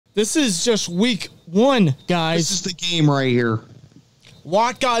This is just week 1, guys. This is the game right here.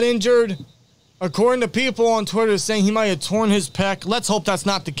 Watt got injured. According to people on Twitter saying he might have torn his pec. Let's hope that's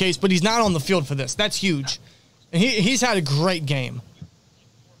not the case, but he's not on the field for this. That's huge. And he's had a great game.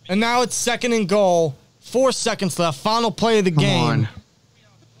 And now it's 2nd and goal. 4 seconds left. Final play of the game. Come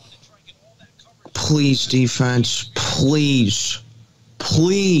on. Please, defense. Please.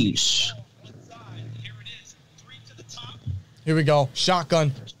 Please. Here we go.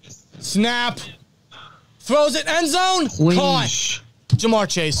 Shotgun. Snap. Throws it. End zone. Please. Caught. Jamar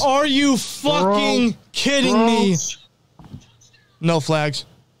Chase. Are you fucking kidding me? No flags.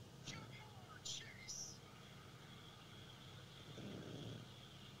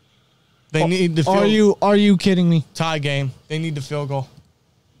 They need the field. Are you kidding me? Tie game. They need the field goal.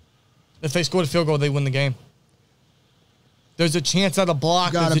 If they score the field goal, they win the game. There's a chance at a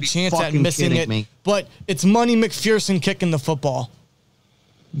block. There's a chance at missing it. Me. But it's Money McPherson kicking the football.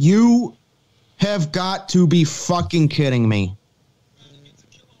 You have got to be fucking kidding me.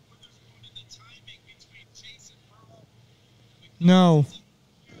 No.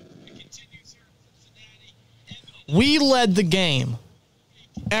 We led the game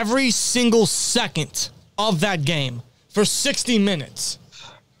every single second of that game for 60 minutes.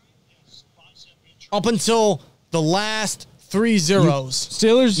 Up until the last 3 zeros.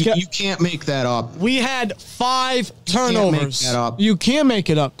 Steelers. You can't make that up. We had 5 turnovers. You can't make that up. You can't make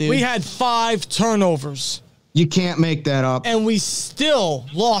it up, dude. We had 5 turnovers. You can't make that up. And we still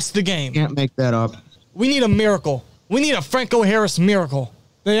lost the game. Can't make that up. We need a miracle. We need a Franco Harris miracle.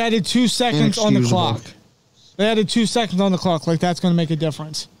 They added 2 seconds on the clock. They added 2 seconds on the clock. Like, that's going to make a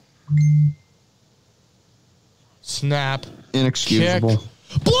difference. Snap. Inexcusable.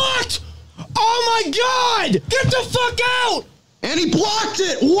 Kick. Blocked! Oh, my God! Get the fuck out! And he blocked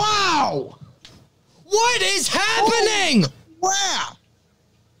it! Wow! What is happening? Wow!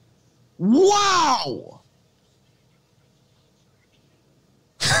 Wow!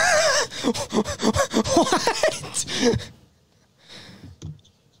 What?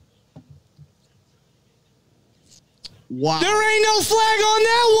 Wow. There ain't no flag on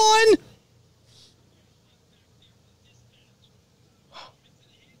that one.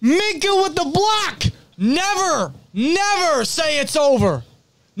 Minka with the block. Never say it's over.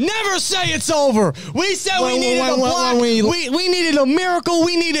 Never say it's over. We said we needed a block. We needed a miracle.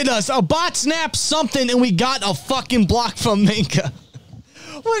 We needed a bot snap, something, and we got a fucking block from Minka.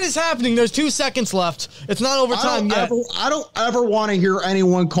 What is happening? There's 2 seconds left. It's not overtime yet. I don't ever want to hear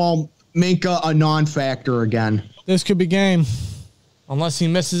anyone call Minka a non-factor again. This could be game. Unless he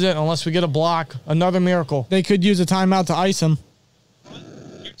misses it, unless we get a block. Another miracle. They could use a timeout to ice him.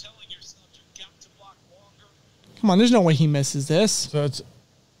 You're telling yourself you've got to block longer. Come on, there's no way he misses this. So it's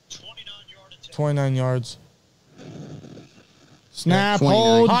 29-yard attempt. 29 yards. Snap, 29.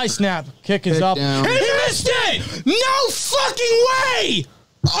 hold. High snap. Kick is up. Down. And he missed it! No fucking way!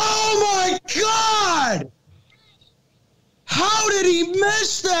 Oh my God! How did he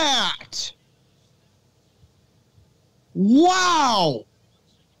miss that? Wow!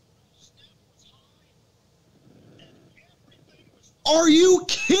 Are you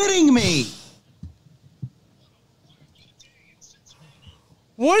kidding me?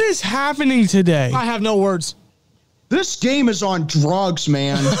 What is happening today? I have no words. This game is on drugs,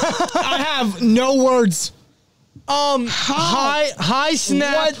 man. I have no words. How? High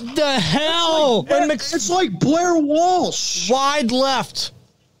snap. What the hell? It's like Blair Walsh. Wide left.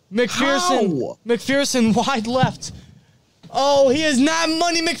 McPherson. How? McPherson wide left. Oh, he is not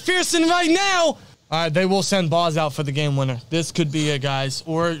Money McPherson right now. All right, they will send Boz out for the game winner. This could be it, guys.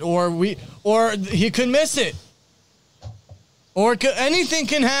 Or he could miss it. Or anything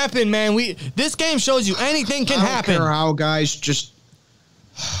can happen, man. This game shows you anything can happen. I don't care how, guys. Just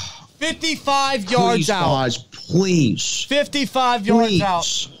 55 yards out. Boz, please. 55 yards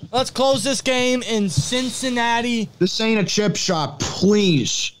out. Let's close this game in Cincinnati. This ain't a chip shot,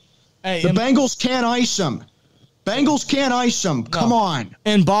 please. Hey, The Bengals can't ice him. Bengals can't ice him. Come on.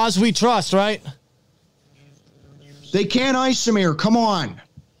 And Boz we trust, right? They can't ice him here. Come on.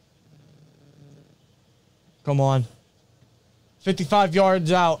 Come on. 55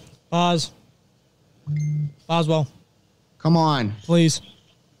 yards out. Boswell, Come on. please.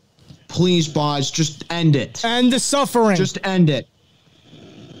 Please, Boz, just end it. End the suffering. Just end it.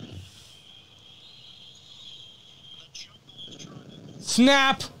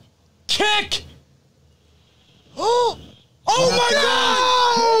 Snap. Kick. Oh my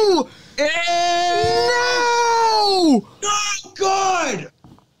God! No! Not good.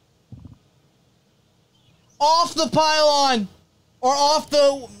 Off the pylon. Or off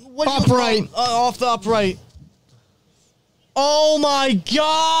the... What do you Upright. call it? Off the upright. Oh my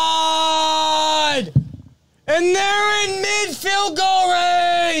God! And they're in mid-field goal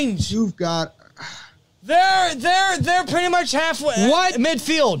range. You've got. They're pretty much halfway. What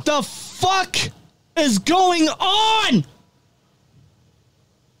midfield? the fuck is going on?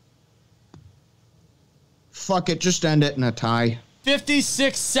 Fuck it, just end it in a tie.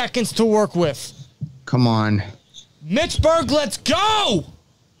 56 seconds to work with. Come on. Mitchburg, let's go!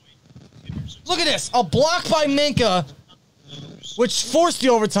 Look at this. A block by Minka, which forced the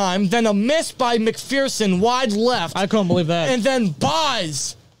overtime. Then a miss by McPherson, wide left. I couldn't believe that. And then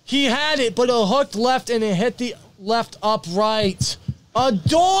Boz. He had it, but it hooked left and it hit the left upright. A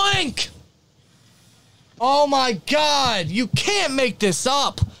doink! Oh my God. You can't make this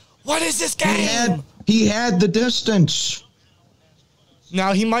up. What is this game? He had the distance.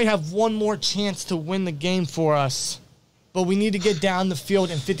 Now, he might have one more chance to win the game for us. But we need to get down the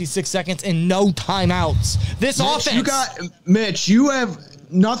field in 56 seconds and no timeouts. This offense. Mitch, you have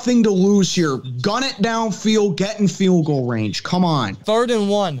nothing to lose here. Gun it downfield, get in field goal range. Come on. 3rd and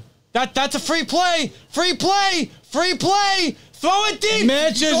 1. That's a free play. Free play. Free play. Throw it deep.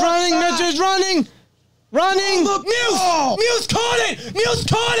 Mitch is running. Mitch is running. Running. Oh, Muse caught it. Muse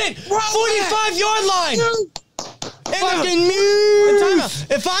caught it. 45-yard line. Fucking Muse.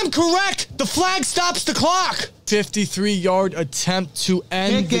 If I'm correct, the flag stops the clock. 53-yard attempt to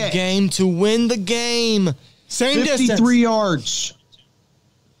end the game, to win the game. Same 53 distance. yards.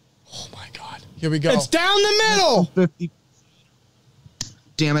 Oh, my God. Here we go. It's down the middle. 50.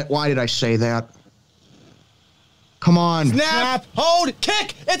 Damn it, why did I say that? Come on. Snap, hold,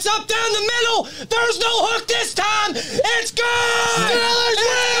 kick. It's up down the middle. There's no hook this time. It's good. Steelers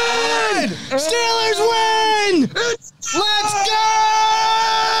win. Steelers win. Let's go.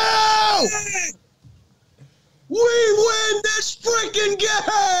 We win this freaking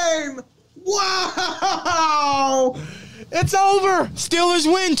game. Wow. It's over. Steelers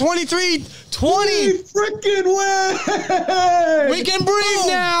win 23-20. We freaking win. We can breathe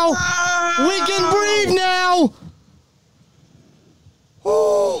now. We can breathe now.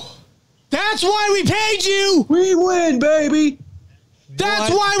 Oh, that's why we paid you. We win, baby. That's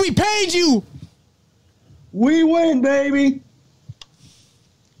why we paid you. We win, baby.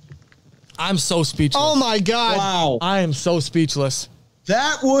 I'm so speechless. Oh, my God. Wow. I am so speechless.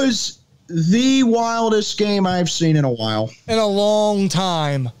 That was the wildest game I've seen in a while. In a long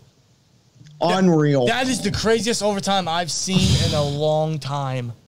time. Unreal. That is the craziest overtime I've seen in a long time.